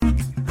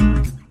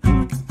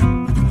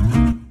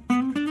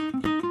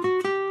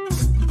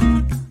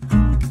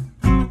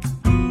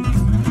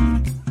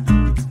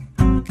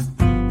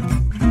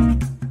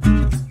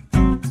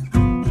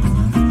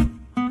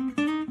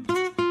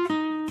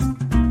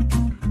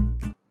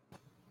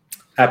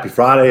Happy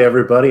Friday,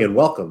 everybody, and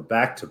welcome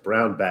back to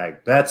Brown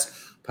Bag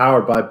Bets,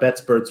 powered by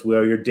BetSperts. We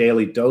are your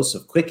daily dose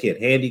of quick hit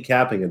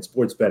handicapping and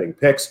sports betting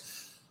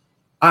picks.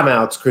 I'm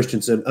Alex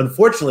Christensen.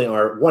 Unfortunately,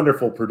 our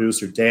wonderful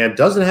producer, Dan,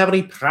 doesn't have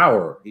any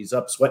power. He's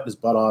up sweating his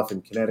butt off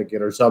in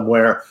Connecticut or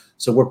somewhere.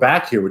 So we're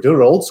back here. We're doing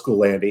it old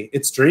school, Andy.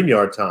 It's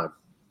StreamYard time.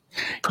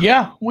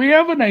 Yeah, we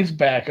have a nice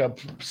backup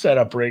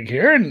setup rig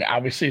here, and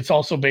obviously it's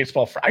also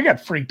baseball. I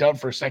got freaked out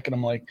for a second.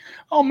 I'm like,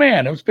 oh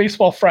man, it was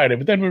baseball Friday.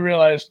 But then we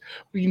realized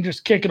we can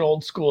just kick it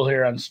old school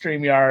here on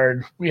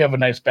StreamYard. We have a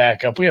nice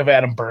backup. We have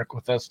Adam Burke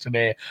with us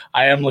today.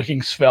 I am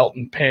looking svelte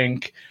and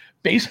pink.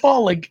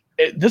 Baseball,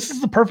 this is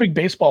the perfect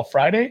baseball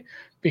Friday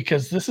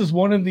because this is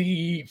one of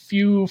the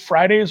few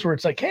Fridays where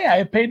it's like, hey,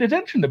 I paid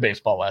attention to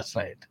baseball last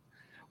night.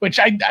 Which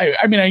I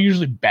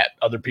usually bet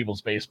other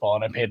people's baseball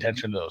and I pay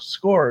attention to those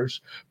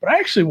scores, but I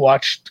actually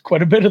watched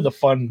quite a bit of the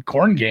fun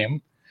corn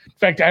game. In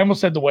fact, I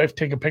almost had the wife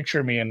take a picture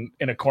of me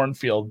in a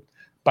cornfield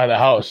by the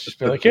house. Just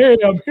be like, hey,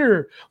 I'm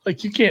here.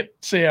 Like, you can't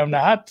say I'm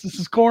not. This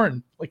is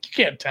corn. Like, you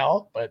can't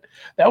tell, but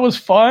that was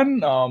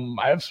fun.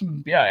 I have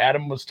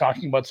Adam was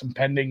talking about some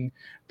pending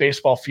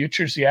baseball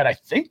futures he had. I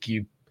think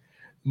he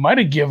might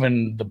have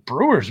given the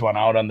Brewers one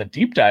out on the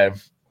deep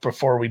dive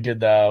before we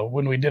did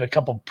when we did a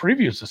couple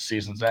previews this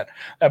season.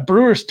 That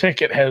Brewers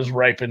ticket has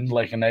ripened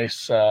like a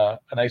nice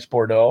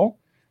Bordeaux.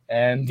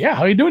 And yeah,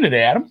 how you doing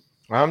today, Adam?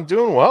 I'm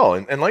doing well.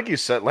 And like you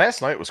said,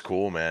 last night was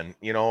cool, man.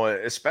 You know,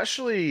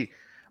 especially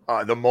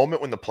the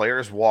moment when the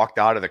players walked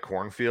out of the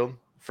cornfield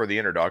for the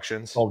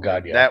introductions. Oh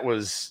God, yeah. That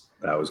was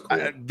cool.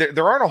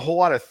 There aren't a whole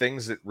lot of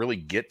things that really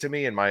get to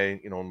me in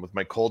my, with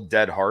my cold,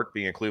 dead heart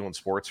being a Cleveland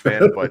sports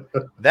fan. But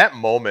that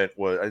moment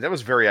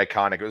was very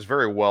iconic. It was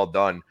very well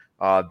done.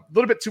 A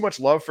little bit too much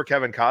love for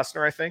Kevin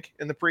Costner, I think,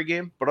 in the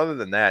pregame. But other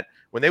than that,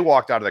 when they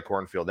walked out of the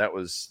cornfield, that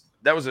was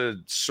a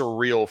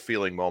surreal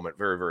feeling moment.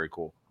 Very, very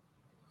cool.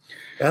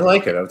 I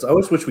like it. I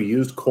always wish we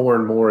used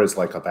corn more as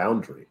like a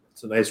boundary.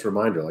 It's a nice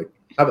reminder. Like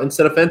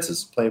instead of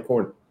fences, playing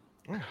corn.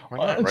 Why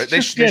not, right? They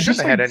shouldn't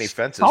have had any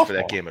fences for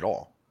that game at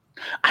all.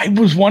 I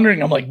was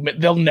wondering, I'm like,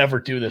 they'll never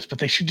do this, but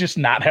they should just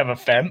not have a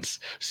fence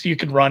so you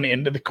can run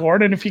into the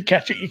corn, and if you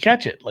catch it, you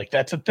catch it. Like,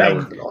 that's a thing. That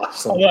would be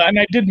awesome. And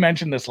I did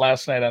mention this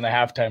last night on the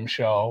halftime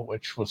show,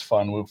 which was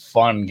fun. It was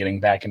fun getting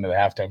back into the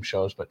halftime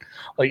shows, but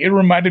like, it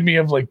reminded me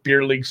of like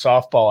beer league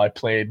softball I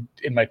played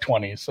in my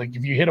 20s. Like,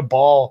 if you hit a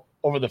ball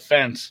over the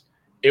fence,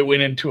 it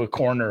went into a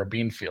corner, a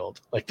bean field.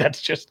 Like,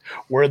 that's just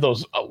where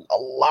a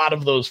lot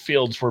of those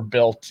fields were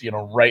built,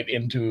 right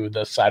into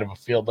the side of a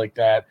field like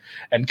that.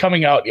 And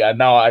coming out,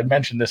 now I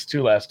mentioned this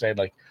too last night,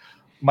 like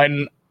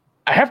I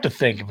have to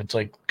think if it's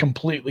like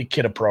completely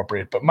kid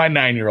appropriate, but my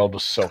 9-year-old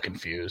was so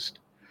confused.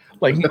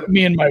 Like,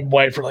 me and my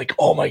wife are like,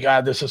 oh my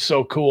God, this is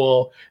so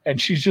cool.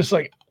 And she's just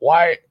like,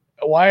 why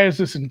is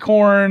this in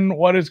corn?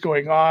 What is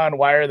going on?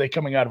 Why are they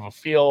coming out of a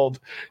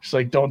field? She's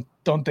like, don't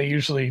they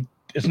usually,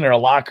 isn't there a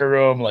locker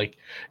room? Like,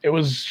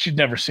 she'd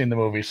never seen the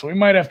movie. So we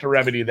might have to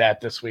remedy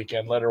that this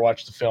weekend, let her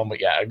watch the film.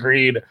 But yeah,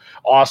 agreed.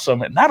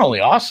 Awesome. And not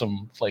only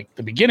awesome, like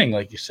the beginning,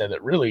 like you said,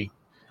 that really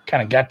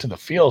kind of got to the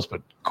feels,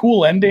 but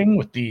cool ending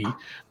with the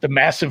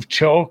massive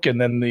choke and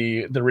then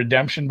the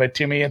redemption by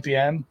Timmy at the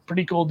end.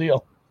 Pretty cool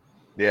deal.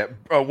 Yeah,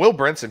 Will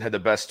Brinson had the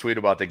best tweet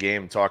about the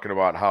game, talking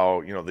about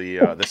how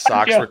the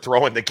Sox were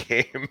throwing the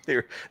game.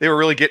 They were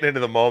really getting into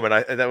the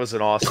moment. That was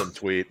an awesome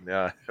tweet.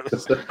 That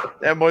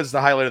was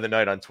the highlight of the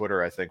night on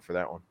Twitter, I think, for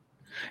that one.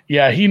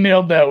 Yeah, he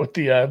nailed that with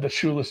the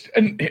shoeless.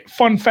 And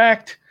fun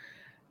fact,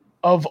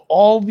 of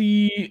all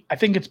I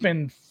think it's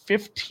been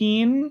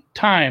 15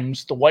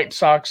 times the White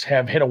Sox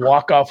have hit a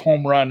walk-off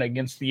home run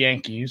against the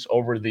Yankees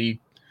over the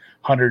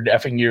 100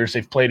 effing years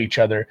they've played each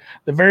other.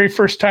 The very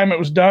first time it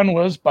was done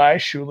was by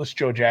shoeless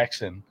Joe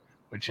Jackson,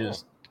 which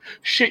is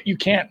shit you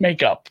can't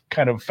make up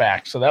kind of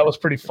fact. So that was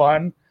pretty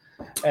fun.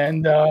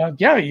 And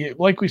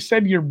like we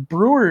said, your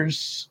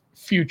Brewers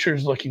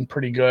future's looking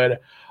pretty good.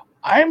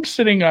 I'm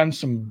sitting on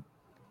some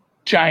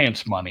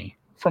Giants money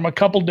from a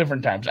couple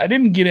different times. I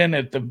didn't get in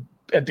at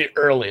the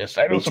earliest.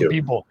 I know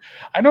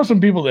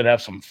some people that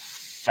have some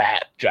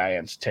fat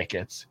Giants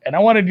tickets, and I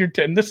wanted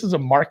and this is a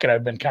market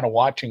I've been kind of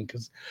watching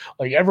because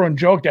like everyone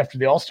joked after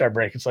the All-Star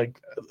break, it's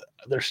like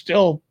they're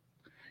still,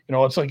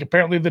 it's like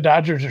apparently the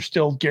Dodgers are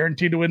still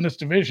guaranteed to win this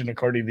division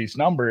according to these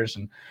numbers.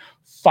 And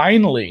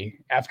finally,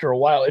 after a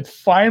while, it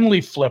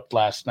finally flipped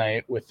last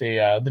night with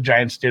the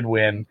Giants did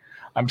win.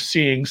 I'm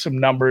seeing some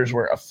numbers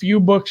where a few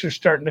books are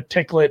starting to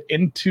tickle it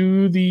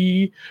into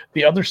the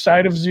other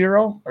side of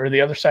zero, or the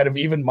other side of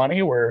even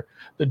money, where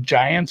the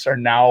Giants are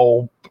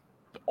now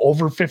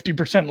over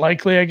 50%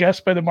 likely, I guess,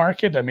 by the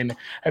market. I mean,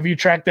 have you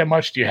tracked that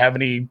much? Do you have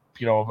any,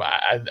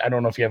 I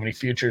don't know if you have any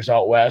futures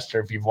out west or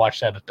if you've watched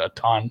that a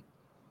ton.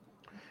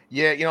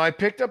 Yeah, I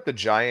picked up the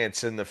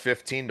Giants in the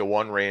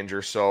 15-1 range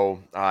or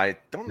so. I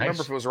don't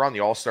remember if it was around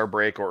the All-Star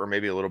break or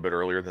maybe a little bit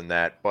earlier than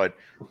that. But,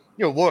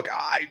 look,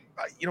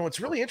 it's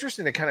really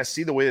interesting to kind of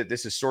see the way that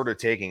this is sort of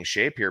taking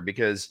shape here,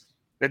 because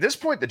at this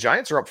point, the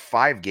Giants are up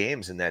 5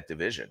 games in that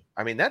division.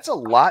 I mean, that's a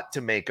lot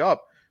to make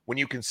up when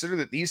you consider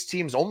that these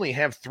teams only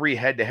have 3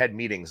 head-to-head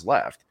meetings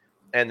left.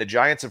 And the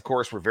Giants, of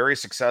course, were very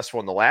successful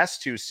in the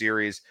last 2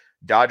 series.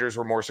 Dodgers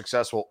were more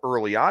successful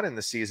early on in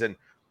the season.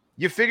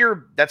 You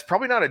figure that's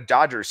probably not a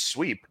Dodgers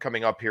sweep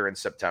coming up here in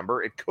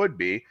September. It could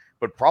be,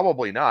 but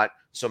probably not.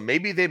 So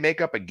maybe they make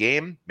up a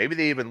game. Maybe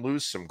they even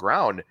lose some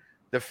ground.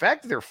 The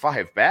fact that they're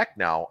 5 back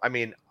now, I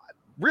mean,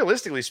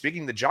 realistically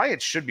speaking, the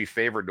Giants should be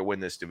favored to win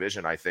this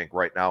division, I think,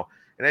 right now.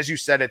 And as you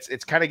said,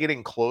 it's kind of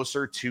getting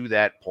closer to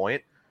that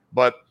point.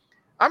 But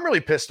I'm really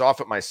pissed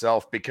off at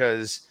myself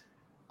because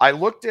I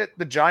looked at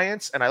the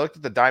Giants and I looked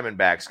at the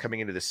Diamondbacks coming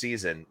into the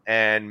season,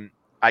 and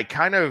I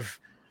kind of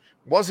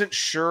wasn't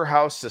sure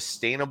how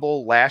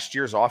sustainable last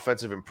year's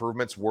offensive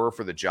improvements were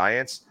for the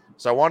Giants.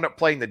 So I wound up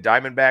playing the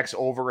Diamondbacks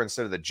over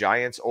instead of the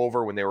Giants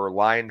over when they were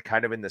lined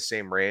kind of in the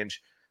same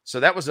range. So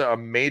that was a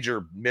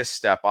major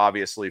misstep,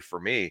 obviously, for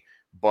me.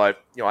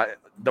 But,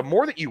 the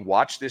more that you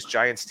watch this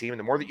Giants team,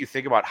 the more that you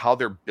think about how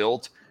they're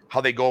built, how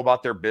they go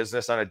about their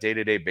business on a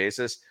day-to-day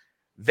basis,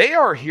 they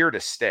are here to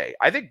stay.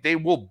 I think they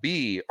will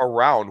be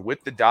around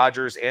with the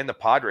Dodgers and the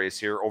Padres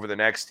here over the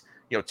next,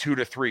 2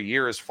 to 3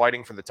 years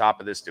fighting for the top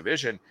of this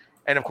division.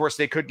 And, of course,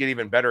 they could get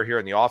even better here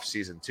in the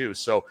offseason, too.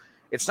 So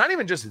it's not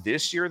even just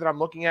this year that I'm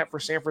looking at for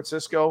San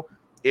Francisco.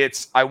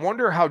 I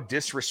wonder how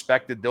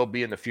disrespected they'll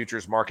be in the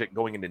futures market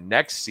going into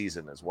next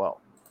season as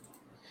well.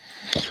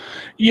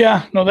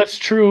 Yeah, no, that's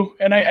true.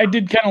 And I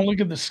did kind of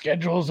look at the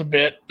schedules a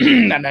bit,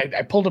 and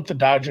I pulled up the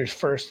Dodgers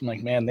first. I'm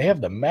like, man, they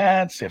have the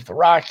Mets, they have the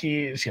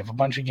Rockies, you have a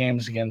bunch of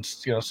games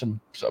against, some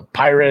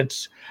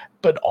Pirates,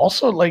 but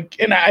also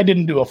and I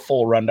didn't do a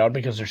full rundown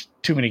because there's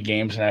too many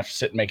games and I have to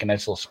sit and make a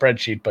nice little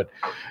spreadsheet. But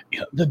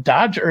the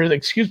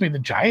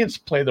Giants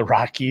play the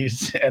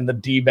Rockies and the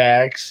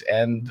D-backs,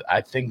 and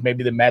I think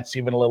maybe the Mets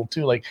even a little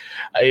too.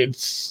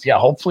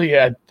 Hopefully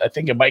I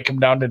think it might come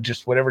down to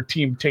just whatever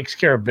team takes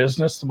care of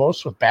business the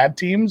most with bad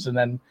teams, and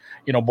then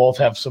both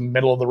have some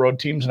middle of the road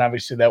teams, and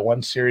obviously that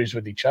one series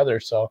with each other.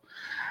 So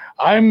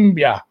I'm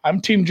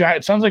Team Giant.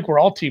 It sounds like we're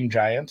all Team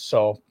Giants.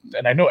 So,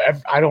 and I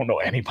don't know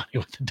anybody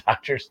with the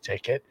Dodgers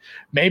ticket.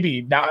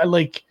 Maybe now,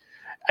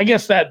 I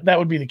guess that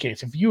would be the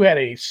case. If you had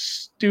a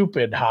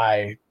stupid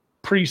high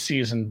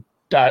preseason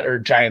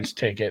Giants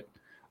ticket,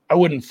 I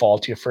wouldn't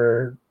fault you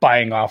for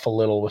buying off a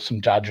little with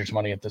some Dodgers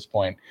money at this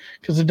point,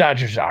 because the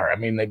Dodgers are. I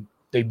mean,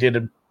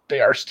 they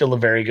are still a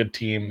very good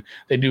team.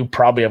 They do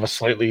probably have a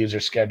slightly easier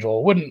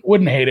schedule.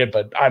 Wouldn't hate it,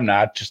 but I'm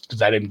not, just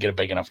because I didn't get a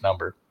big enough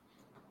number.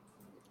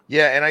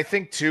 Yeah, and I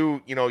think,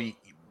 too,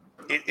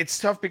 it's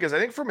tough because I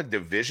think from a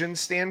division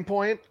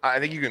standpoint,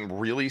 I think you can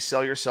really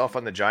sell yourself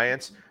on the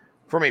Giants.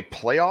 From a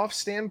playoff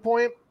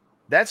standpoint,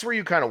 that's where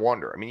you kind of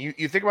wonder. I mean,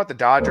 you think about the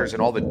Dodgers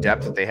and all the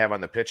depth that they have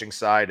on the pitching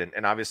side,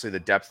 and obviously the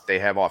depth that they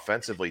have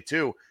offensively,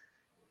 too.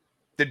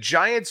 The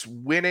Giants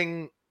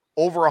winning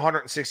over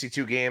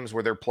 162 games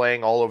where they're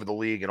playing all over the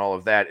league and all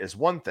of that is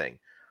one thing.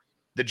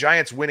 The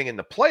Giants winning in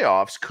the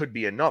playoffs could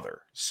be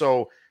another.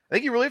 So I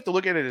think you really have to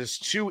look at it as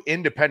 2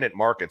 independent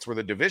markets where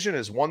the division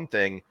is one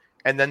thing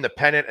and then the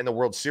pennant and the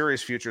World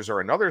Series futures are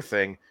another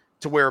thing,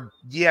 to where,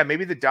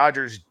 maybe the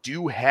Dodgers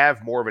do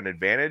have more of an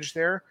advantage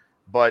there,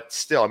 but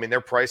still, I mean, their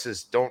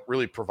prices don't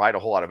really provide a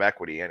whole lot of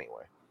equity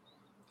anyway.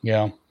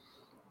 Yeah.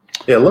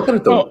 Yeah, looking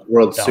at the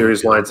World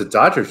Series lines, the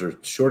Dodgers are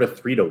short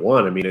of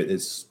 3-1. I mean,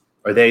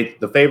 are they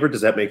the favorite?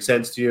 Does that make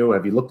sense to you?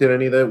 Have you looked at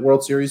any of the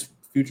World Series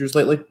futures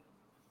lately?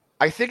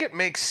 I think it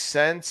makes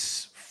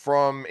sense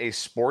from a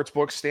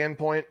sportsbook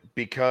standpoint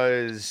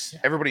because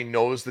everybody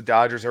knows the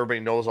Dodgers,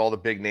 everybody knows all the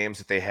big names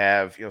that they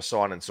have,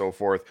 so on and so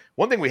forth.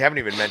 One thing we haven't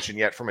even mentioned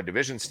yet from a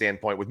division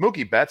standpoint, with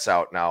Mookie Betts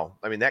out now,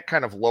 I mean, that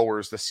kind of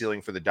lowers the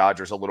ceiling for the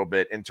Dodgers a little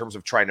bit in terms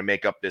of trying to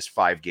make up this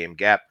 5-game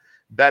gap.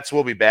 Betts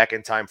will be back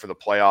in time for the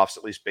playoffs,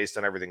 at least based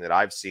on everything that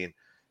I've seen.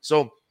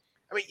 So,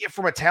 I mean,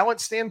 from a talent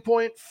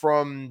standpoint,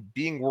 from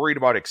being worried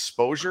about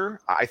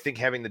exposure, I think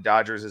having the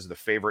Dodgers as the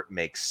favorite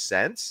makes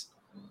sense.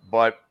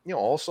 But,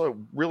 also it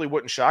really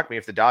wouldn't shock me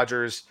if the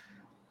Dodgers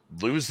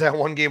lose that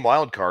 1-game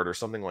wild card or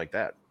something like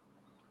that.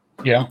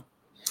 Yeah.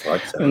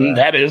 And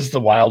that is the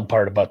wild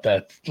part about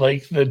that.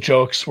 Like, the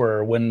jokes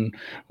were when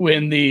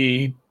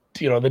the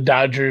the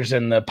Dodgers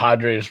and the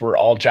Padres were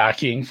all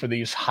jockeying for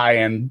these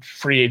high-end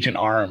free agent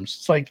arms.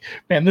 It's like,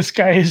 man, this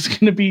guy is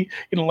going to be,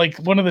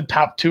 one of the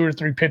top 2 or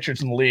 3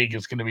 pitchers in the league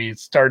is going to be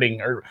starting,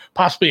 or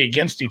possibly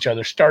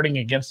starting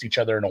against each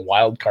other in a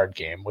wild card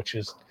game, which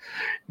is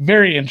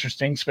very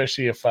interesting,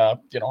 especially if,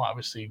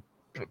 obviously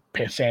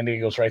San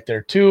Diego's right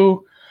there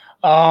too.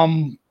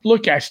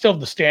 Look, I still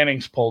have the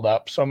standings pulled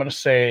up, so I'm going to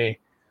say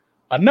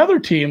another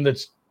team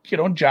that's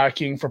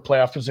jockeying for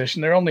playoff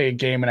position. They're only a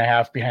game and a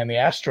half behind the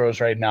Astros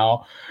right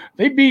now.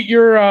 They beat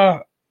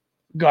your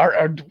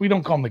we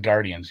don't call them the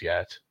Guardians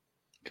yet,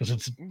 because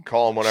it's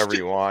call them whatever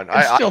you want.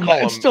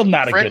 It's still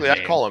not a good name. Frankly,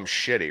 I call them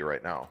shitty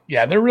right now.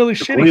 Yeah, they're really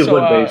shitty.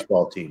 Cleveland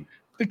baseball team.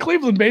 The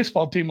Cleveland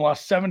baseball team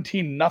lost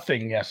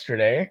 17-0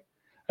 yesterday.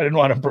 I didn't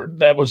want to.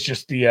 That was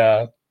just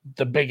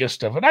the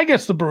biggest of it. I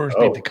guess the Brewers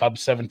beat the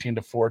Cubs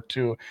 17-4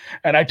 too.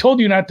 And I told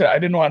you I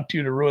didn't want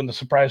you to ruin the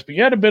surprise, but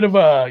you had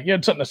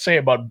something to say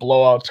about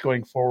blowouts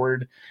going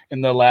forward in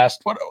the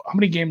last, how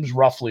many games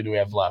roughly do we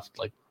have left?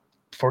 Like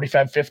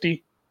 45,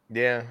 50?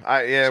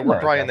 Yeah, we're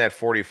probably in that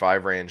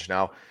 45 range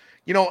now.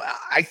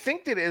 I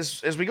think that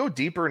as we go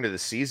deeper into the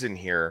season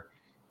here,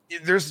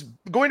 there's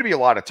going to be a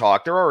lot of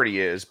talk. There already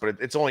is, but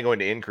it's only going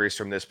to increase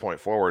from this point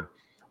forward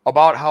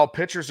about how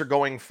pitchers are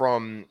going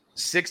from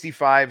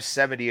 65,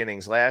 70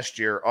 innings last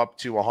year up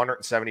to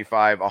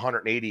 175,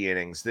 180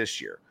 innings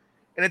this year.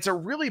 And it's a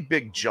really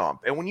big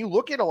jump. And when you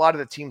look at a lot of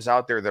the teams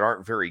out there that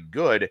aren't very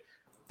good,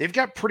 they've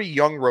got pretty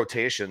young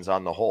rotations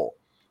on the whole.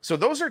 So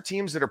those are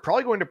teams that are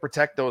probably going to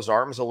protect those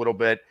arms a little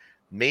bit,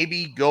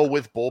 maybe go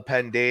with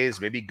bullpen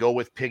days, maybe go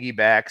with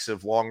piggybacks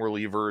of long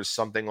relievers,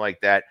 something like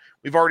that.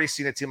 We've already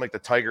seen a team like the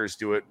Tigers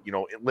do it,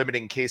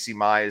 limiting Casey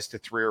Mize to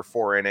 3 or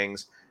 4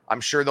 innings. I'm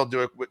sure they'll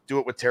do it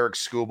with Tarik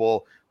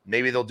Skubal.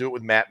 Maybe they'll do it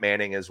with Matt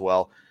Manning as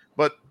well.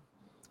 But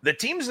the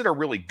teams that are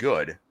really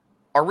good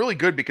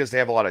because they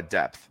have a lot of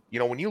depth.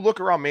 When you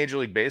look around Major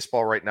League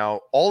Baseball right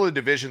now, all the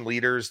division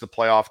leaders, the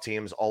playoff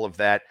teams, all of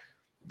that,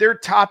 they're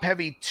top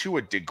heavy to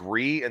a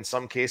degree in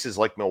some cases,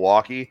 like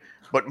Milwaukee,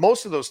 but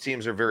most of those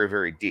teams are very,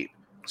 very deep.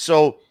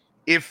 So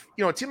if,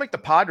 a team like the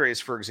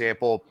Padres, for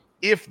example,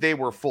 if they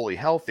were fully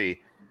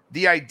healthy,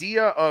 the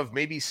idea of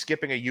maybe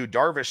skipping a Yu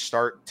Darvish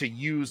start to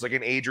use like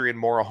an Adrian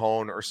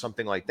Morejon or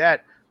something like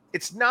that,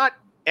 it's not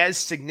as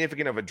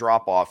significant of a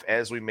drop-off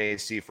as we may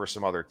see for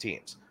some other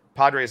teams.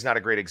 Padres is not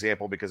a great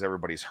example because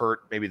everybody's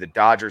hurt. Maybe the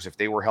Dodgers, if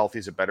they were healthy,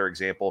 is a better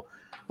example.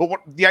 But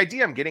the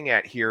idea I'm getting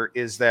at here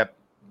is that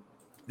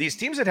these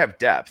teams that have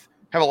depth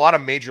have a lot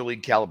of major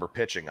league caliber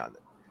pitching on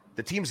them.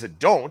 The teams that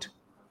don't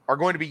are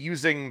going to be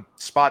using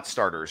spot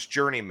starters,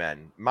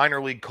 journeymen,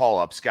 minor league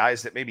call-ups,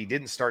 guys that maybe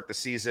didn't start the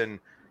season,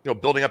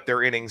 building up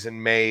their innings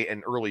in May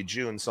and early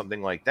June,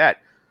 something like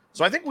that.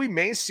 So I think we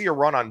may see a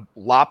run on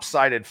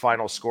lopsided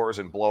final scores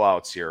and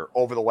blowouts here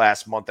over the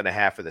last month and a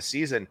half of the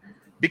season,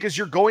 because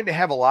you're going to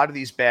have a lot of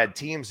these bad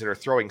teams that are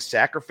throwing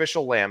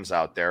sacrificial lambs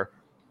out there.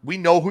 We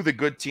know who the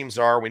good teams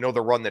are. We know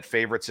the run that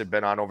favorites have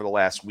been on over the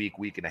last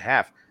week and a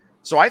half.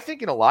 So I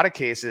think in a lot of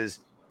cases,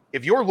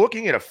 if you're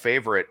looking at a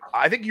favorite,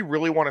 I think you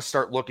really want to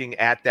start looking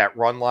at that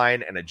run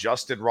line, an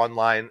adjusted run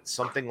line,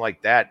 something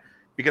like that,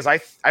 because I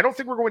don't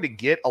think we're going to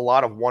get a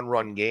lot of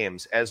one-run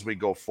games as we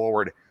go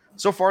forward.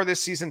 So far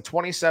this season,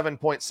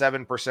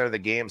 27.7% of the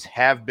games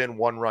have been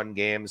one-run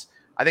games.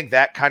 I think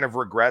that kind of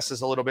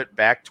regresses a little bit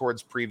back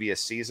towards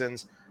previous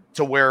seasons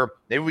to where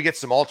maybe we get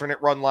some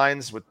alternate run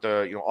lines with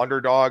the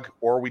underdog,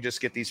 or we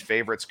just get these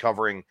favorites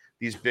covering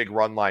these big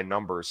run line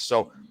numbers.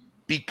 So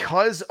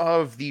because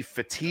of the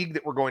fatigue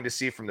that we're going to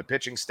see from the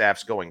pitching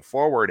staffs going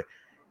forward,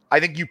 I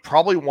think you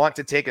probably want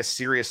to take a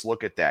serious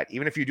look at that.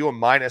 Even if you do a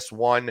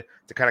 -1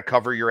 to kind of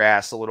cover your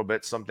ass a little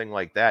bit, something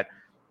like that.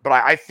 But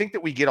I think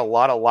that we get a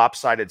lot of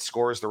lopsided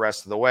scores the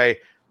rest of the way,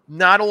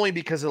 not only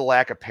because of the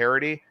lack of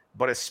parity,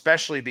 but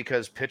especially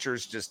because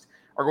pitchers just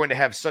are going to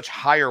have such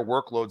higher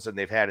workloads than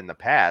they've had in the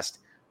past,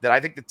 that I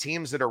think the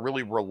teams that are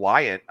really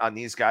reliant on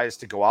these guys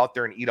to go out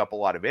there and eat up a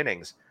lot of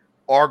innings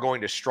are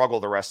going to struggle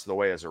the rest of the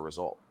way as a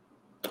result.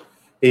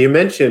 You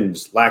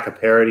mentioned lack of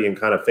parity and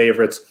kind of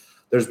favorites.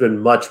 There's been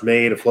much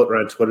made floating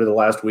around Twitter the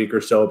last week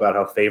or so about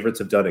how favorites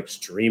have done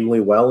extremely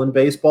well in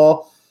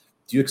baseball.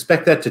 Do you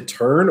expect that to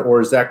turn,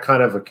 or is that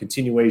kind of a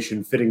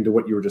continuation fitting to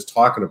what you were just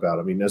talking about?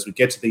 I mean, as we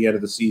get to the end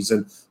of the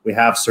season, we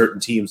have certain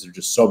teams that are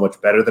just so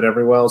much better than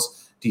everyone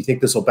else. Do you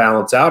think this will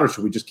balance out, or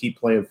should we just keep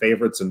playing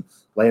favorites and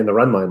laying the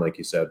run line, like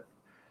you said?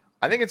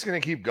 I think it's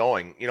going to keep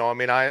going.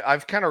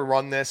 I've kind of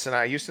run this, and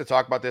I used to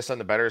talk about this on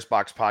the Bettor's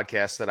Box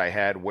podcast that I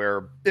had,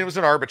 where it was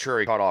an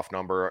arbitrary cutoff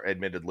number,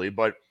 admittedly,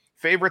 but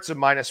favorites of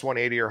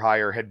 -180 or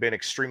higher had been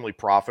extremely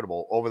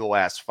profitable over the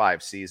last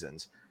 5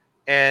 seasons.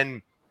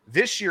 And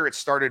this year it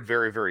started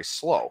very, very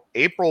slow.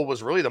 April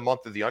was really the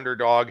month of the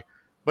underdog,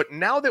 but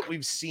now that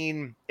we've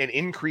seen an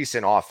increase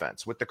in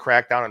offense with the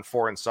crackdown on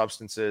foreign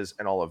substances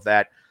and all of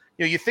that,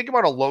 you think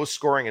about a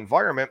low-scoring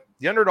environment,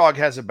 the underdog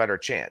has a better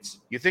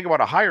chance. You think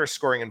about a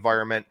higher-scoring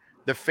environment,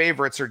 the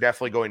favorites are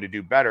definitely going to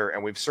do better,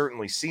 and we've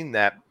certainly seen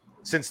that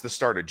since the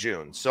start of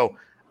June. So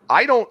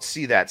I don't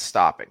see that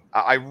stopping.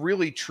 I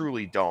really,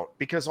 truly don't,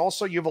 because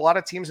also you have a lot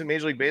of teams in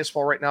Major League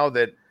Baseball right now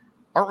that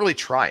aren't really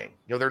trying.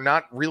 They're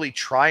not really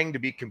trying to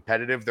be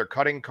competitive. They're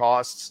cutting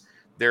costs.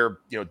 They're,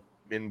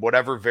 in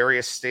whatever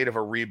various state of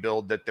a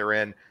rebuild that they're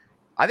in.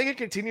 I think it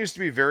continues to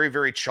be very,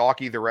 very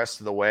chalky the rest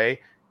of the way.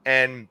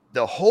 And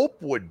the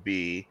hope would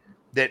be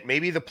that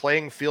maybe the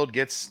playing field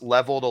gets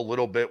leveled a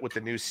little bit with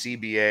the new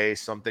CBA,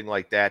 something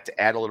like that,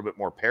 to add a little bit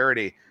more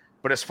parity.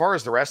 But as far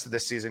as the rest of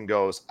this season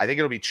goes, I think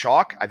it'll be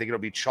chalk. I think it'll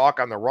be chalk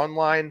on the run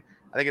line.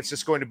 I think it's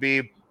just going to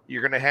be,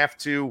 you're going to have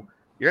to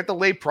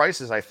lay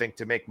prices, I think,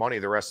 to make money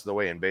the rest of the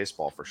way in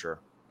baseball for sure.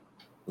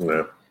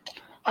 Yeah.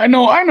 I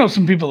know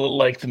some people that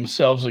like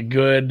themselves a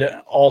good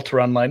alt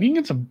run line. You can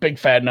get some big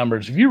fat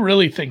numbers. If you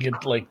really think it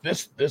like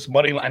this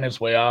money line is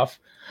way off,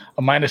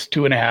 a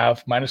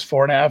 -2.5,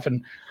 -4.5.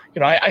 And,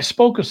 I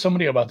spoke with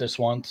somebody about this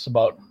once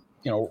about,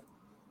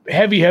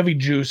 heavy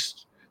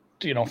juice,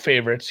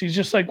 favorites. He's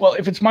just like, well,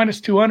 if it's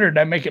 -200,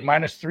 I make it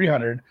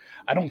 -300.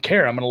 I don't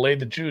care. I'm going to lay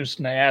the juice.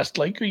 And I asked,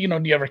 like, do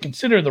you ever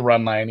consider the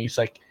run line? He's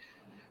like,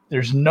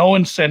 there's no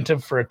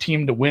incentive for a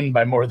team to win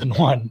by more than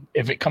one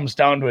if it comes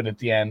down to it at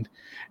the end.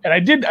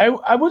 And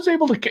I was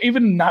able to,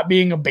 even not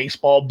being a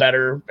baseball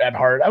bettor at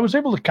heart, I was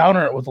able to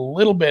counter it with a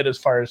little bit as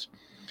far as,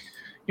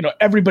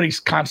 everybody's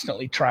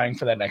constantly trying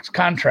for that next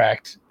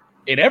contract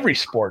in every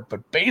sport,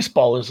 but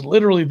baseball is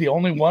literally the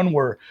only one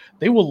where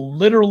they will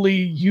literally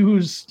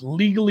use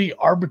legally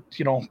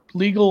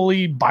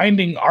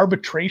binding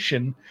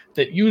arbitration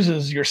that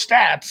uses your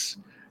stats,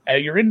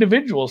 your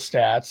individual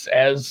stats,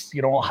 as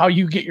how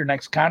you get your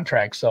next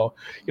contract. So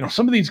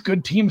some of these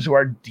good teams who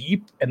are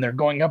deep and they're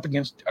going up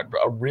against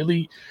a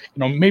really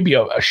maybe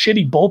a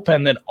shitty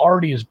bullpen that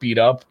already is beat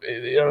up,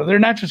 they're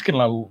not just going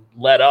to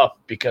let up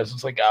because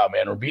it's like, oh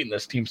man, we're beating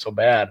this team so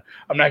bad,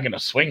 I'm not going to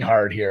swing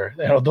hard here.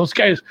 Those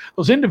guys,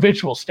 those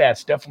individual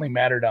stats definitely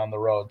matter down the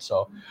road.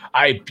 So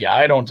I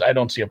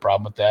don't see a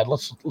problem with that.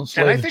 Let's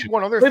and I think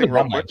one other thing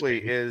real quickly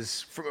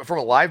is from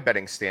a live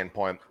betting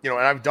standpoint, and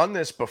I've done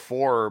this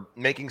before,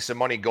 making some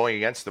money going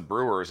against the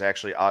Brewers,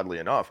 actually, oddly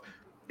enough,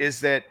 is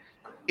that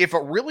if a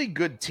really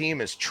good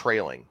team is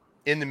trailing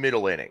in the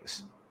middle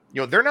innings,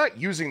 they're not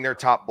using their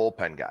top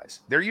bullpen guys.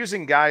 They're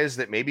using guys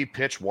that maybe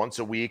pitch once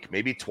a week,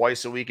 maybe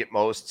twice a week at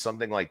most,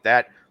 something like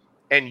that.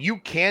 And you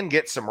can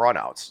get some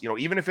runouts,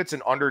 even if it's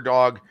an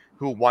underdog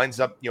who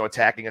winds up,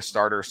 attacking a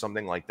starter or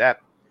something like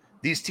that.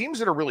 These teams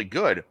that are really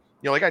good,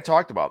 like I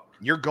talked about,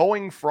 you're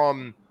going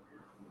from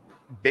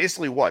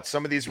basically what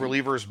some of these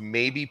relievers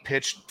maybe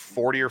pitched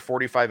 40 or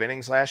 45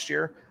 innings last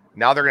year.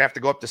 Now they're going to have to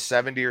go up to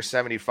 70 or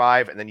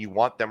 75, and then you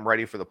want them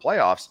ready for the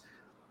playoffs.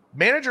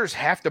 Managers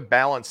have to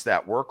balance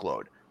that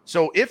workload.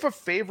 So if a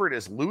favorite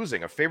is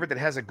losing, a favorite that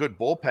has a good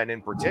bullpen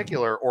in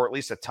particular, or at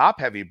least a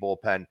top-heavy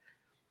bullpen,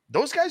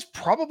 those guys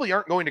probably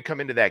aren't going to come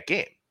into that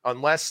game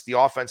unless the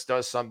offense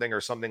does something or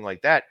something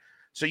like that.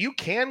 So you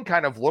can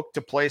kind of look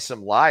to play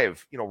some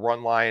live,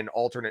 run line,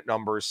 alternate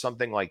numbers,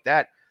 something like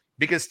that,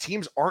 because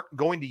teams aren't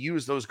going to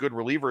use those good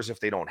relievers if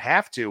they don't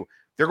have to.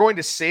 They're going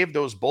to save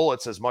those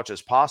bullets as much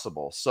as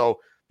possible. So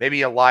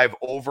maybe a live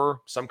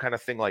over, some kind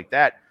of thing like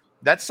that.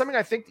 That's something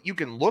I think that you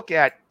can look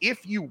at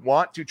if you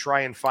want to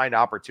try and find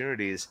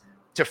opportunities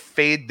to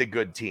fade the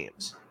good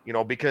teams,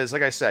 because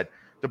like I said,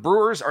 the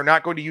Brewers are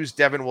not going to use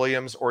Devin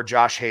Williams or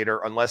Josh Hader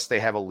unless they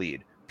have a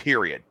lead,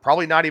 period.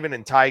 Probably not even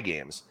in tie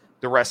games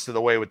the rest of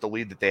the way with the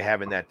lead that they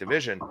have in that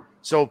division.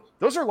 So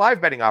those are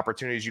live betting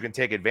opportunities you can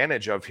take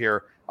advantage of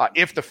here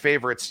if the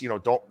favorites,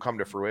 don't come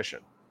to fruition.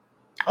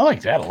 I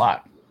like that a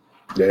lot.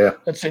 Yeah,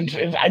 that's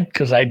interesting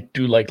because I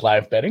do like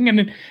live betting,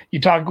 and we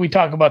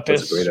talk about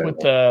this with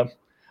the.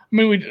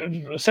 We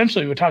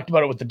talked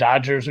about it with the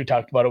Dodgers. We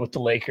talked about it with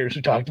the Lakers.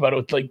 We talked about it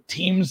with like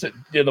teams that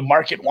the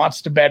market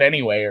wants to bet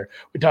anyway. Or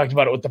we talked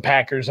about it with the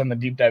Packers on the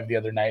deep dive the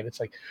other night. It's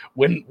like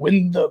when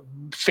the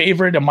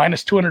favorite, a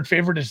minus 200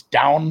 favorite, is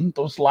down,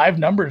 those live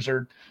numbers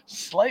are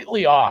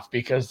slightly off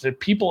because the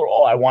people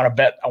are, I want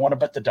to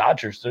bet the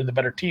Dodgers. They're the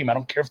better team. I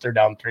don't care if they're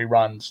down 3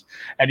 runs,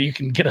 and you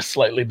can get a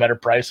slightly better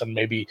price on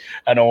maybe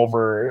an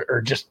over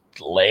or just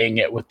laying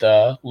it with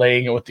the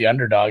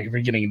underdog if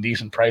you're getting a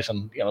decent price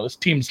on this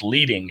team's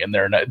leading and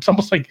they're not. It's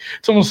almost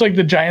like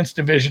the Giants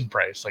division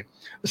price. Like,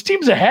 this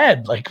team's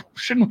ahead. Like,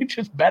 shouldn't we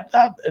just bet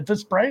that at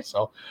this price?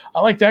 So I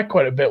like that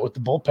quite a bit with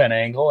the bullpen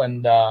angle.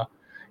 And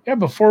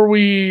before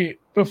we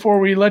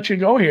let you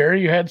go here,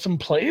 you had some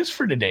plays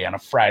for today on a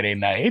Friday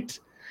night.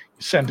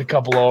 You sent a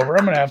couple over.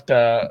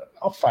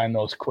 I'll find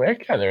those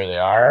quick. Yeah, there they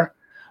are.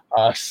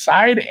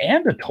 Side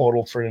and a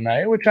total for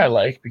tonight, which I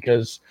like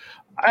because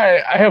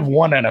I have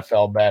one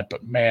NFL bet,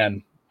 but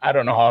man, I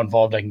don't know how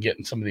involved I can get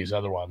in some of these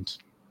other ones.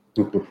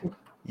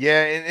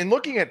 Yeah, and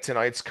looking at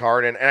tonight's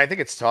card, and I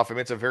think it's tough. I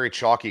mean, it's a very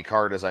chalky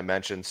card, as I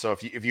mentioned. So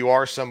if you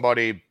are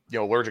somebody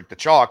allergic to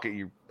chalk,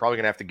 you're probably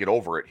going to have to get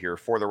over it here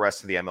for the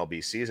rest of the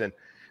MLB season.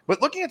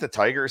 But looking at the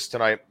Tigers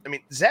tonight, I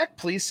mean, Zach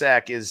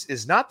Plesac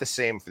is not the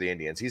same for the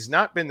Indians. He's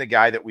not been the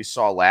guy that we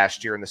saw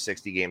last year in the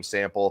 60-game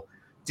sample.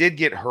 Did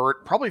get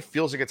hurt. Probably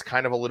feels like it's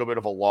kind of a little bit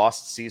of a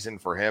lost season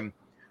for him.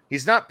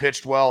 He's not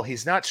pitched well.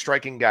 He's not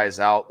striking guys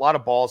out. A lot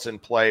of balls in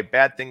play.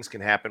 Bad things can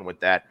happen with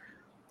that.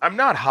 I'm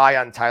not high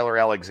on Tyler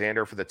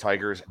Alexander for the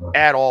Tigers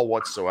at all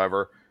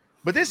whatsoever.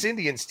 But this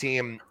Indians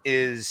team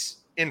is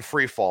in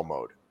free fall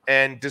mode,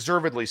 and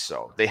deservedly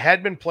so. They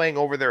had been playing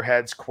over their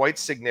heads quite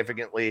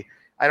significantly.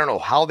 I don't know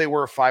how they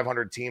were a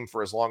 500 team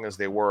for as long as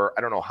they were.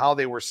 I don't know how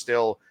they were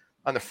still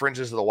on the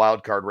fringes of the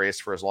wild card race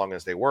for as long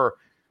as they were.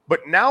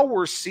 But now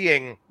we're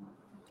seeing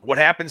what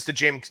happens to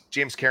James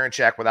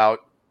Karinchak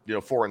without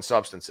foreign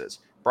substances.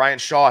 Brian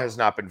Shaw has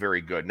not been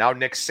very good. Now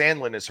Nick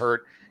Sandlin is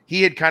hurt.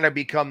 He had kind of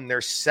become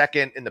their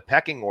second in the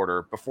pecking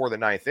order before the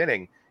 9th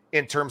inning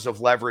in terms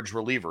of leverage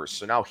relievers.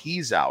 So now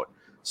he's out.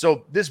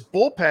 So this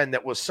bullpen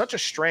that was such a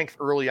strength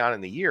early on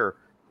in the year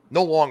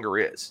no longer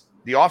is.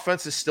 The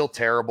offense is still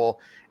terrible.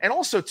 And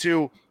also,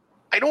 too,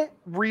 I don't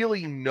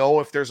really know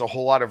if there's a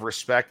whole lot of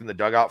respect in the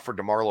dugout for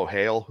DeMarlo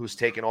Hale, who's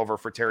taken over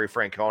for Terry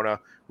Francona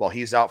while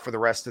he's out for the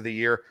rest of the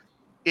year.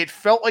 It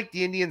felt like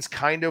the Indians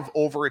kind of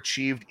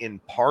overachieved in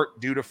part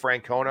due to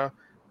Francona,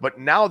 but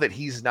now that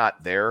he's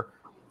not there,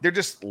 they're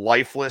just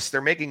lifeless.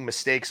 They're making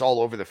mistakes all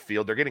over the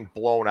field. They're getting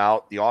blown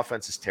out. The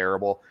offense is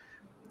terrible.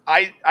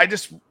 I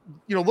just,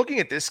 looking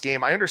at this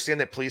game, I understand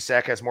that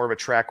Plesac has more of a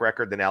track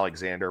record than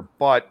Alexander,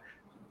 but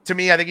to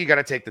me, I think you got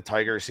to take the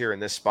Tigers here in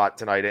this spot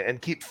tonight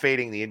and keep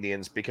fading the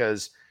Indians,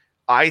 because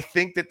I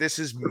think that this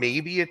is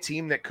maybe a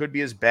team that could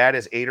be as bad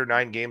as 8 or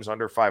 9 games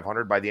under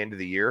 500 by the end of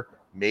the year,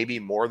 maybe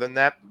more than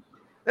that.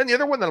 Then the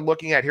other one that I'm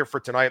looking at here for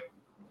tonight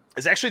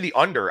is actually the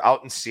under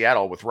out in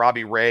Seattle with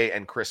Robbie Ray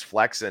and Chris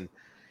Flexen.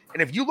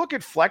 And if you look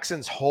at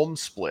Flexen's home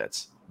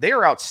splits, they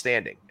are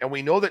outstanding. And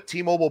we know that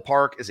T-Mobile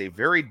Park is a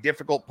very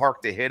difficult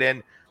park to hit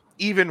in,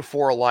 even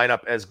for a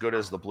lineup as good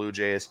as the Blue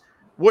Jays.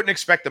 Wouldn't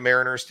expect the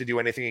Mariners to do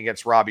anything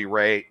against Robbie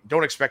Ray.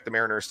 Don't expect the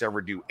Mariners to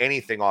ever do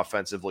anything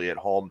offensively at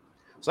home.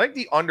 So I think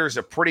the under is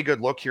a pretty good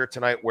look here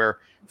tonight, where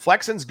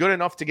Flexen's good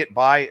enough to get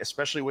by,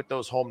 especially with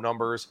those home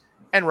numbers,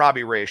 and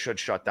Robbie Ray should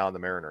shut down the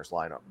Mariners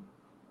lineup.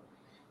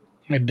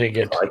 I dig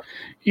it.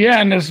 Yeah,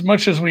 and as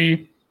much as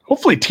we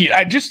hopefully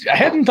I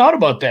hadn't thought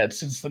about that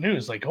since the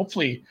news. Like,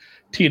 hopefully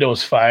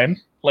Tito's fine.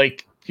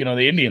 Like, the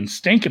Indians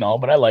stink and all,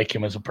 but I like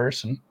him as a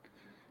person.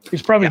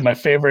 He's probably my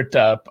favorite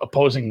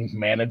opposing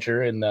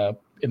manager in the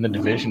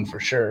division for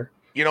sure.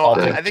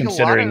 I think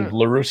considering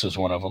La Russa's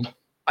one of them.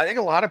 I think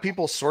a lot of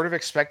people sort of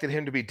expected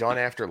him to be done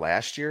after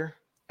last year,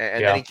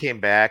 and then he came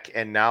back,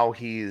 and now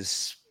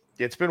it's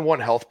been one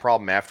health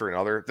problem after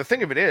another. The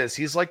thing of it is,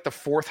 he's like the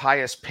 4th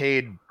highest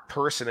paid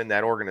person in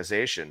that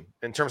organization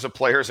in terms of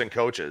players and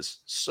coaches.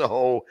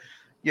 So,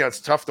 it's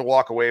tough to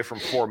walk away from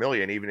 $4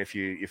 million, even if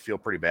you feel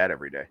pretty bad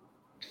every day.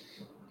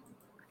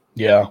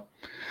 Yeah,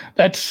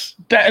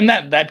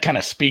 that kind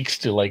of speaks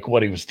to like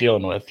what he was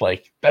dealing with.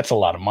 Like, that's a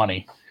lot of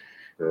money.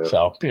 Yeah.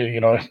 So,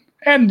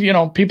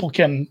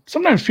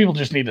 sometimes people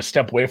just need to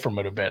step away from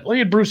it a bit. Look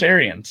at Bruce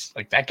Arians.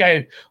 Like, that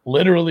guy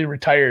literally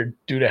retired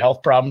due to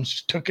health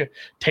problems.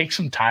 Take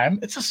some time.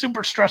 It's a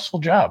super stressful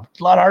job. It's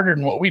a lot harder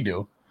than what we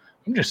do.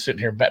 I'm just sitting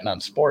here betting on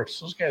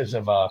sports. Those guys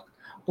have a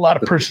lot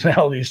of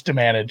personalities to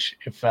manage,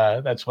 if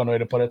that's one way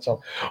to put it.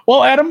 So,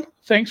 well, Adam,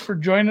 thanks for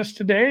joining us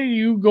today.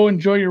 You go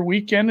enjoy your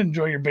weekend,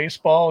 enjoy your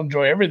baseball,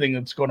 enjoy everything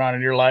that's going on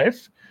in your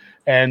life.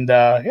 And,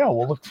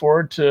 we'll look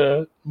forward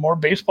to more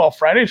Baseball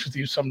Fridays with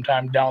you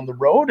sometime down the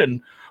road,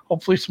 and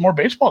hopefully some more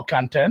baseball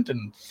content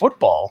and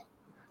football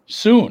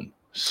soon.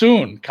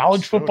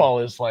 College football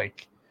is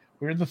like,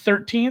 we're the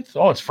 13th.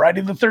 Oh, it's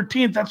Friday the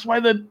 13th. That's why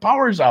the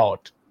power's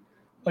out.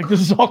 Like,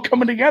 this is all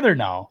coming together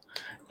now.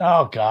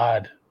 Oh,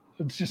 God.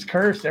 It's just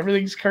cursed.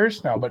 Everything's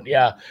cursed now. But,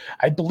 yeah,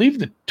 I believe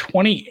the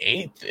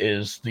 28th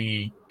is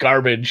the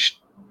garbage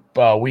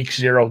week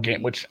 0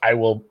 game, which I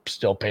will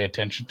still pay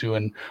attention to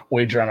and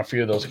wager on a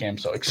few of those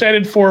games. So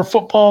excited for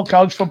football,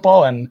 college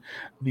football, and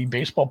the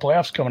baseball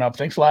playoffs coming up.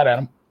 Thanks a lot,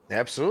 Adam.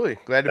 Absolutely.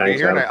 Glad to be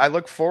here. And I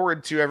look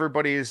forward to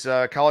everybody's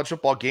college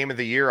football game of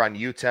the year on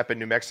UTEP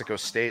and New Mexico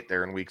State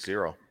there in week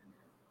 0.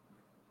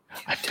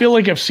 I feel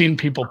like I've seen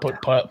people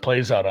put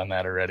plays out on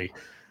that already.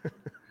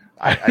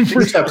 I think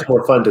UTEP's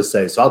more fun to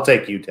say, so I'll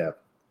take UTEP.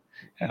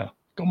 Yeah,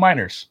 go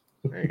Miners.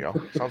 There you go.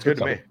 Sounds good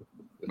to me.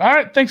 All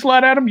right, thanks a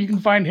lot, Adam. You can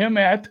find him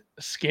at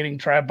Skating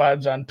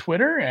Tripods on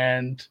Twitter,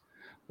 and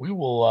we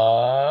will.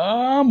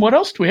 What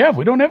else do we have?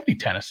 We don't have any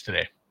tennis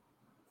today.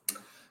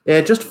 Yeah,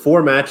 just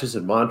 4 matches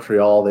in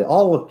Montreal. They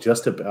all look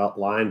just about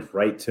lined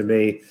right to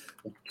me.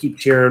 We'll keep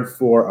cheering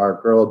for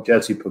our girl,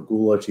 Jessie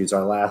Pegula. She's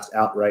our last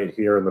out right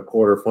here in the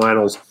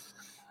quarterfinals.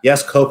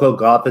 Yes, Coco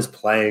Gauff is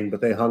playing, but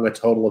they hung a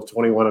total of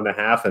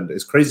 21.5. And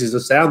as crazy as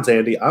it sounds,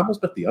 Andy, I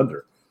almost bet the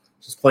under.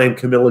 She's playing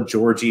Camila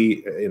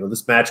Giorgi.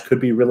 This match could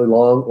be really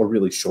long or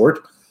really short.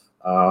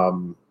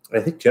 I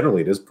think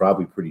generally it is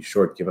probably pretty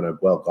short given how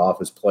well Gauff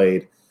has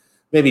played.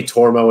 Maybe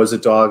Tormo is a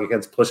dog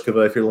against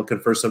Pliskova if you're looking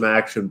for some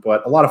action,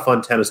 but a lot of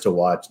fun tennis to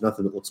watch.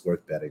 Nothing that looks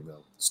worth betting,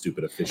 though.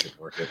 Stupid efficient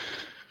market.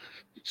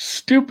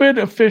 Stupid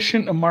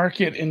efficient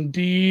market,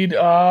 indeed.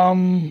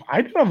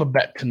 I do have a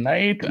bet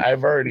tonight.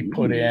 I've already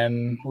put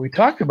in. We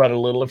talked about it a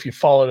little. If you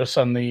followed us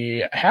on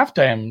the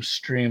halftime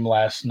stream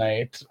last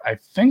night, I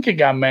think it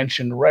got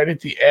mentioned right at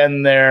the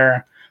end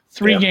there.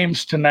 3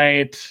 games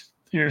tonight.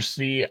 Here's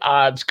the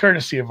odds,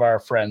 courtesy of our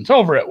friends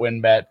over at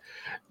WinBet.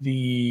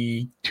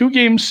 The 2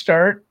 games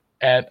start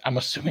at, I'm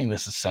assuming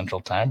this is Central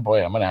Time.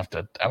 Boy, I'm gonna have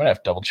to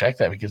double check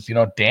that because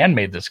Dan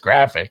made this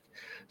graphic,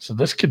 so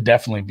this could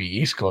definitely be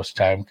East Coast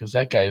time because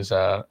that guy's in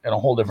a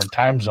whole different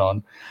time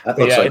zone. That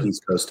looks like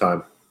East Coast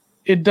time.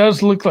 It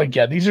does look like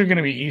these are going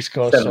to be East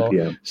Coast. 7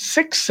 p.m.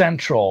 6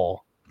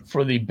 Central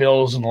for the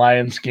Bills and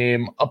Lions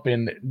game up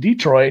in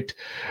Detroit.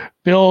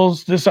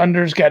 Bills, this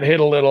under's got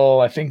hit a little.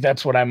 I think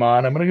that's what I'm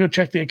on. I'm going to go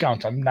check the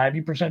accounts. I'm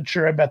 90%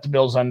 sure I bet the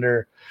Bills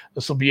under.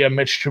 This will be a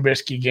Mitch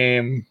Trubisky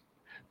game.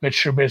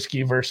 Mitch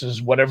Trubisky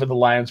versus whatever the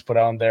Lions put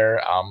on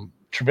there.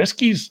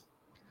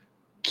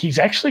 He's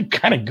actually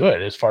kind of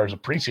good as far as a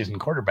preseason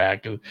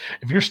quarterback.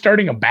 If you're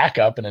starting a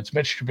backup and it's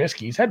Mitch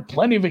Trubisky, he's had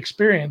plenty of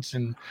experience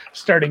in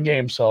starting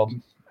games. So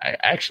I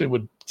actually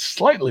would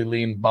slightly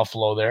lean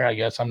Buffalo there. I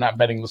guess I'm not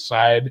betting the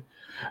side.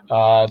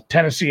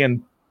 Tennessee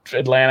and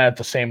Atlanta at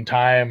the same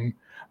time.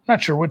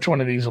 not sure which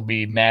one of these will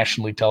be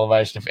nationally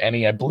televised, if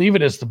any. I believe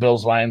it is the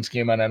Bills-Lions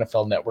game on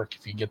NFL Network,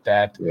 if you get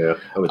that. Yeah,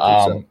 I would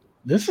think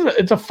so.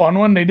 It's a fun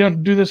one. They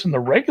don't do this in the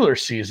regular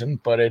season,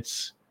 but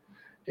it's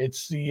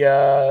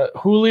the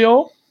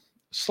Julio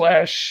 /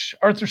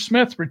 Arthur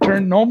Smith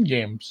return home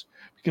games,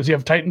 because you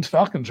have Titans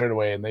Falcons right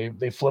away, and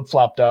they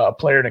flip-flopped a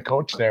player and a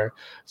coach there.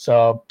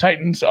 So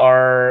Titans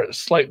are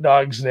slight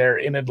dogs there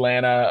in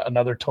Atlanta,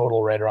 another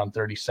total right around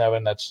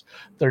 37. That's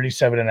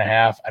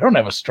 37.5. I don't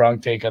have a strong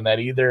take on that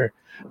either.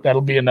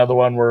 That'll be another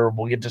one where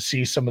we'll get to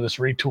see some of this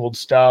retooled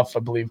stuff. I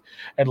believe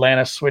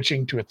Atlanta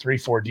switching to a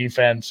 3-4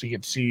 defense. So you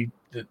get to see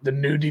the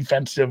new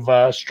defensive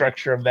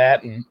structure of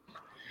that, and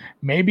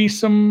maybe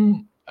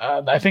some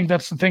I think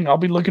that's the thing I'll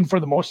be looking for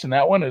the most in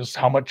that one, is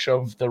how much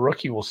of the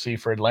rookie we'll see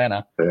for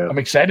Atlanta. Yeah. I'm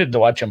excited to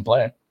watch him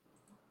play.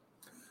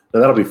 Now,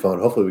 that'll be fun.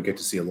 Hopefully we get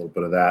to see a little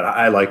bit of that.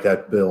 I like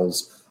that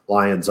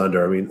Bills-Lions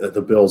under. I mean,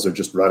 the Bills are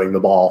just running the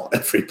ball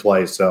every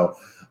play. So,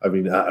 I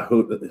mean, I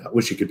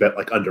wish you could bet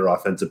like under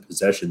offensive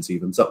possessions,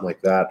 even something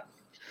like that.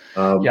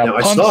 Now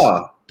I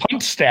saw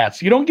punt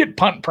stats. You don't get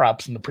punt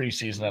props in the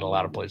preseason at a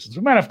lot of places.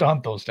 We might have to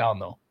hunt those down,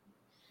 though.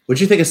 What'd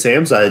you think of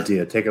Sam's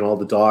idea, taking all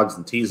the dogs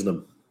and teasing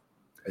them?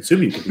 I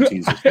assume you can be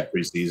teasers in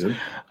preseason.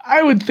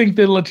 I would think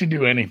they'd let you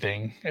do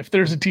anything if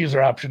there's a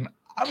teaser option.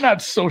 I'm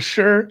not so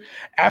sure.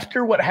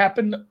 After what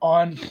happened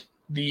on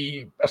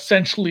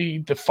essentially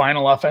the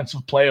final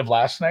offensive play of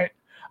last night,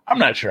 I'm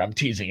not sure I'm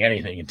teasing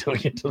anything until we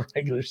get to the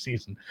regular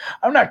season.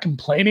 I'm not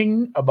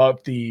complaining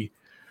about the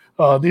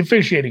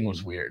officiating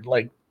was weird.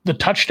 Like, the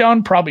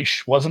touchdown probably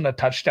wasn't a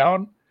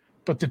touchdown,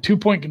 but the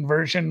 2-point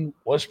conversion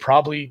was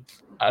probably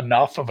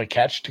enough of a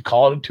catch to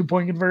call it a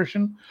 2-point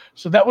conversion.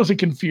 So that was a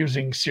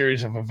confusing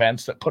series of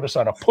events that put us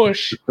on a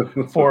push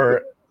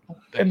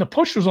and the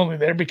push was only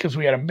there because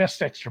we had a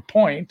missed extra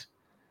point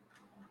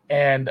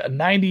and a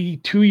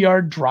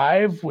 92-yard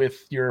drive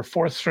with your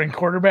fourth string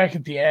quarterback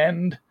at the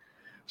end.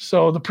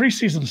 So the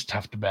preseason's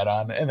tough to bet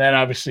on. And then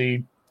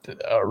obviously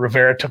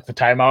Rivera took the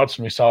timeouts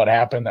and we saw it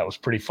happen. That was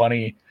pretty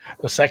funny.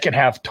 The second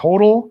half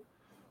total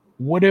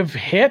would have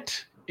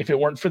hit if it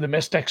weren't for the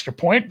missed extra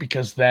point,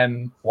 because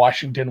then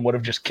Washington would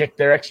have just kicked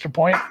their extra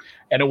point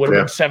and it would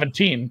have been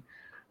 17.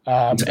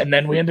 And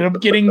then we ended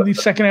up getting the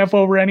second half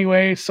over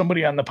anyway.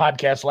 Somebody on the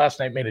podcast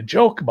last night made a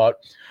joke about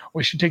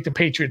we should take the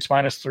Patriots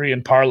 -3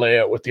 and parlay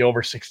it with the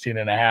over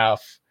 16.5.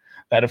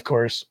 That, of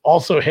course,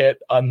 also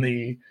hit on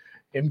the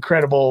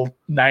incredible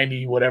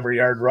 90 whatever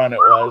yard run it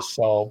was.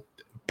 So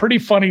pretty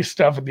funny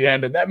stuff at the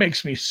end. And that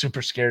makes me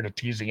super scared of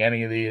teasing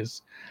any of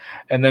these.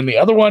 And then the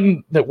other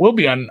one that will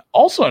be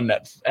also on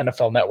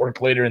NFL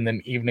Network later in the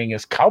evening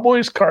is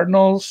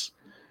Cowboys-Cardinals.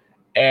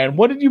 And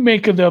what did you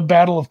make of the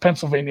Battle of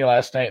Pennsylvania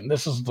last night? And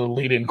this is the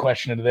lead-in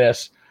question to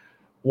this.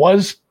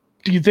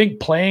 Do you think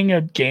playing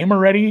a game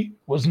already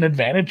was an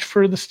advantage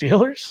for the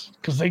Steelers?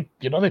 Because they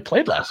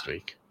played last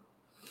week.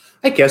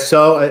 I guess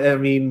so. I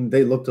mean,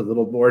 they looked a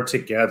little more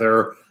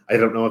together. I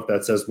don't know if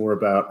that says more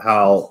about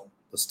how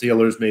the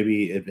Steelers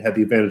maybe had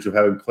the advantage of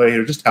having played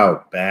or just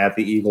how bad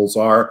the Eagles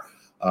are.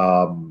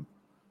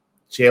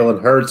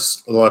 Jalen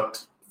Hurts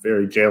looked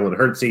very Jalen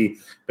Hurtsy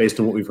based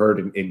on what we've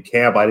heard in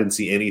camp. I didn't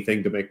see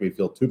anything to make me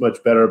feel too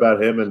much better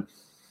about him. And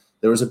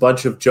there was a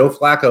bunch of Joe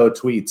Flacco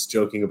tweets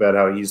joking about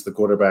how he's the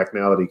quarterback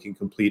now that he can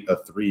complete a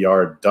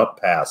 3-yard dump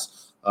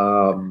pass.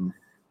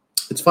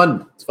 It's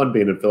fun. It's fun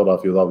being in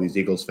Philadelphia with all these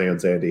Eagles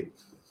fans, Andy.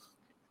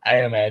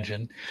 I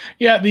imagine.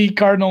 Yeah, the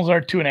Cardinals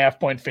are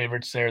 2.5-point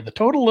favorites there. The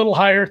total a little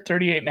higher,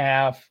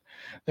 38.5.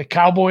 The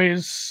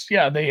Cowboys, they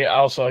had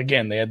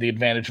the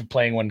advantage of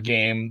playing one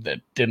game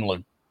that didn't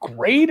look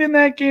great in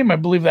that game. I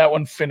believe that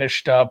one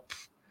finished up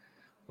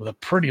with a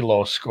pretty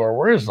low score.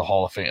 Where is the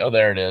Hall of Fame? Oh,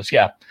 there it is.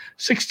 Yeah,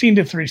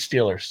 16-3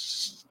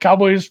 Steelers.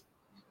 Cowboys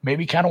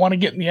maybe kind of want to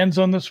get in the end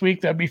zone this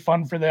week. That'd be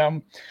fun for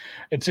them.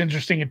 It's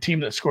interesting. A team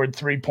that scored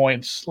 3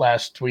 points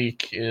last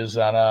week is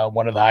on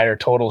one of the higher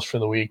totals for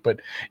the week. But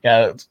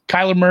yeah,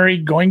 Kyler Murray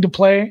going to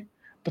play,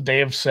 but they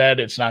have said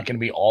it's not going to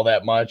be all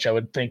that much. I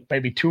would think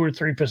maybe 2 or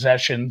 3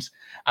 possessions.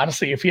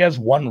 Honestly, if he has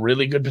one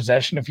really good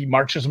possession, if he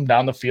marches them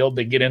down the field,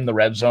 they get in the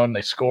red zone,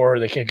 they score,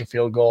 they kick a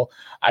field goal.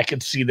 I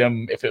could see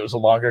them, if it was a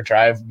longer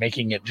drive,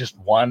 making it just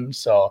one.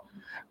 So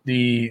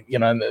the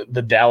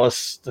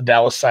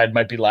Dallas side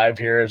might be live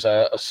here as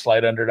a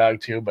slight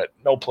underdog too, but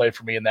no play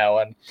for me in that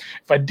one.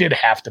 If I did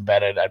have to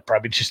bet it, I'd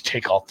probably just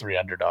take all 3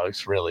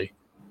 underdogs, really.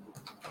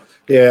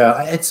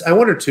 Yeah, I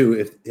wonder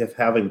too if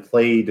having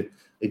played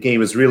the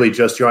game is really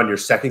just you're on your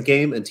second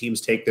game and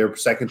teams take their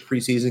second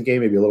preseason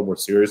game maybe a little more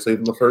seriously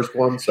than the first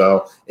one.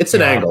 So it's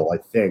an angle, I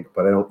think,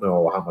 but I don't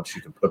know how much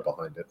you can put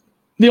behind it.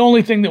 The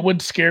only thing that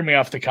would scare me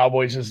off the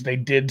Cowboys is they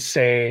did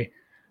say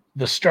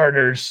the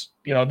starters,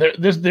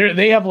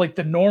 they have like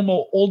the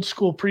normal old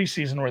school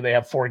preseason where they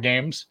have 4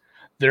 games.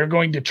 They're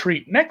going to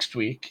treat next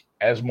week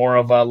as more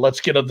of a let's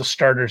get the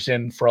starters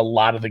in for a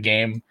lot of the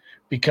game,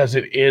 because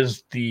it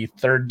is the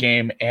third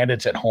game and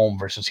it's at home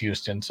versus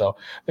Houston. So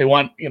they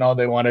want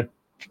to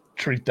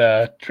treat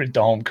the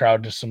home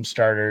crowd to some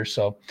starters.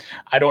 So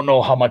I don't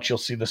know how much you'll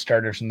see the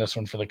starters in this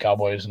one for the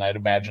Cowboys, and I'd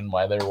imagine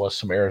why there was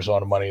some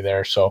Arizona money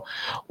there. So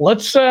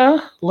let's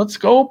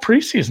go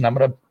preseason. I'm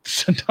gonna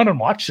sit down and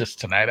watch this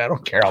tonight. I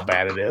don't care how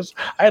bad it is.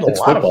 I had a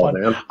lot of fun,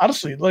 man.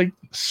 Honestly, like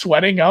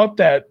sweating out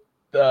that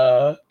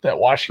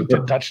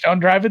Washington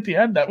touchdown drive at the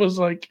end. That was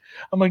like,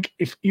 I'm like,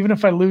 even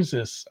if I lose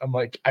this, I'm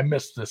like, I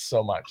missed this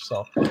so much.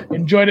 So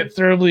enjoyed it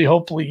thoroughly.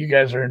 Hopefully you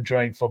guys are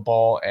enjoying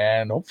football,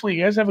 and hopefully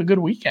you guys have a good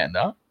weekend,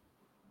 huh?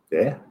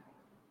 Yeah.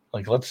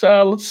 Like let's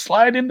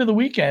slide into the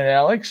weekend,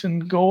 Alex,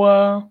 and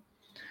go.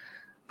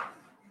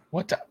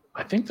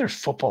 I think there's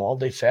football all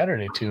day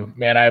Saturday too.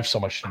 Man, I have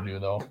so much to do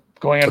though.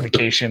 Going on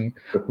vacation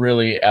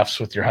really F's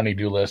with your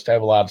honey-do list. I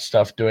have a lot of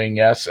stuff doing,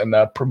 yes, and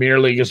the Premier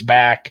League is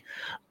back.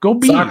 Go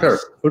Bees. Soccer,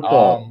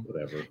 football,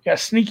 whatever. Yeah,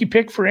 sneaky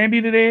pick for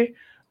Andy today.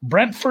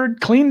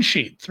 Brentford clean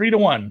sheet,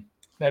 3-1.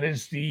 That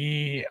is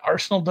the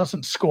Arsenal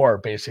doesn't score,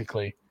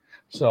 basically.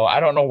 So I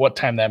don't know what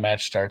time that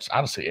match starts.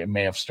 Honestly, it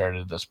may have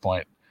started at this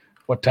point.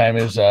 What time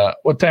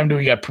do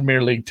we got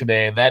Premier League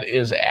today? That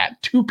is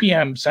at 2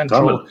 p.m.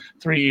 Central,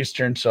 3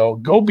 Eastern. So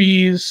go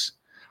Bees.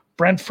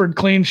 Brentford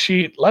clean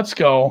sheet. Let's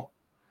go.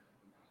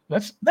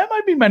 That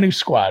might be my new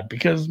squad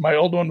because my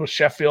old one was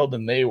Sheffield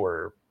and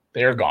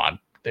they're gone.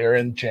 They're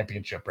in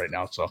championship right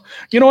now. So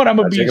you know what? I'm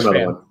a Bees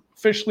fan.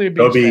 Officially a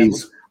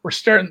Bees fan. We're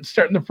starting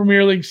the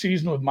Premier League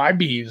season with my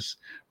Bees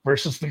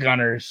versus the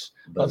Gunners.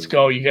 Let's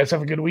go. You guys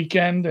have a good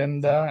weekend.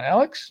 And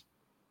Alex,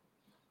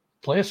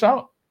 play us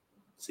out.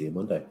 See you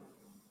Monday.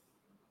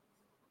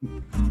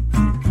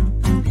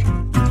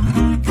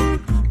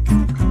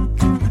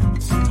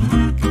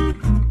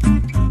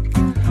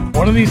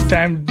 One of these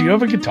times, do you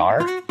have a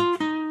guitar?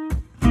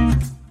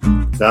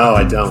 No,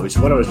 I don't.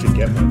 What I should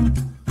get one.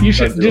 You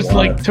should just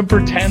like to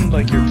pretend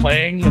like you're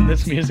playing when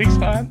this music's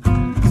on.